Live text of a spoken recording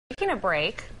taking a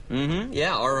break.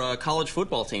 Yeah, our college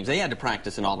football teams, they had to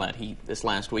practice and all that heat this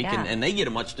last week, and they get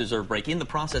a much-deserved break. In the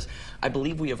process, I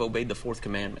believe we have obeyed the fourth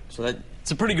commandment. So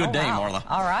it's a pretty good day, wow. Marla.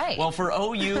 All right. Well, for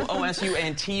OU, OSU,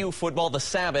 and TU football, the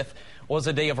Sabbath was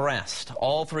a day of rest.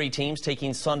 All three teams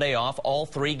taking Sunday off. All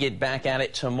three get back at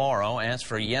it tomorrow. As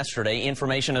for yesterday,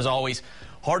 information is always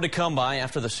hard to come by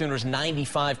after the Sooners'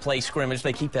 95-play scrimmage.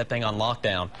 They keep that thing on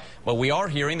lockdown. But we are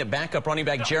hearing that backup running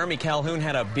back Jeremy Calhoun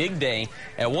had a big day,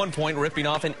 at one point ripping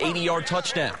off an 80-yard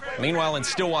touchdown. Meanwhile, in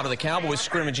Stillwater, the Cowboys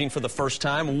scrimmaging for the first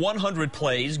time. 100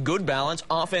 plays, good balance,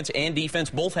 offense and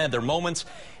defense both had their moments.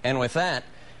 And with that,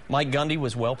 Mike Gundy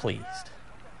was well pleased.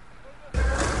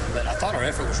 But I thought our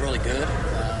effort was really good.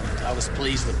 I was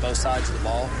pleased with both sides of the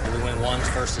ball. We went ones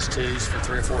versus twos for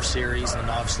 3 or 4 series, and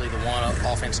obviously the one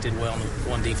offense did well and the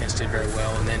one defense did very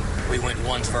well. And then we went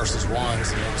ones versus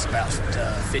ones, and it was about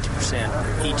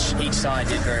 50%. Each side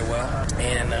did very well,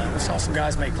 and we saw some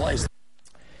guys make plays.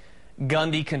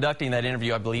 Gundy conducting that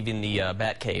interview, I believe, in the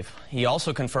Bat Cave. He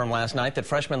also confirmed last night that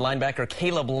freshman linebacker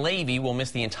Caleb Levy will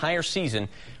miss the entire season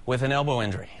with an elbow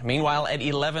injury. Meanwhile, at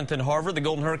 11th in Harvard, the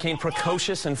Golden Hurricane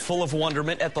precocious and full of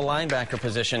wonderment at the linebacker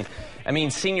position. I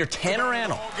mean, senior Tanner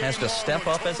Annell has to step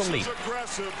up as a leader.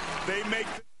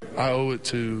 I owe it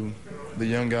to the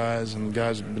young guys and the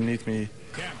guys beneath me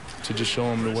to just show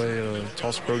them the way a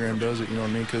Tulsa program does it, you know what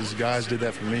I mean? Because guys did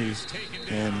that for me,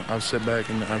 and I've sat back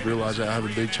and I've realized that I have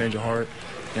a big change of heart,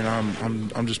 and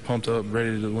I'm just pumped up,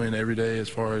 ready to win every day as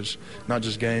far as not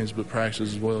just games but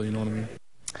practices as well, you know what I mean?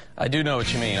 I do know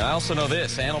what you mean. I also know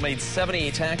this. Annell made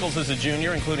 78 tackles as a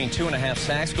junior, including 2.5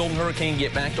 sacks. Golden Hurricane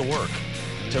get back to work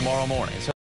tomorrow morning.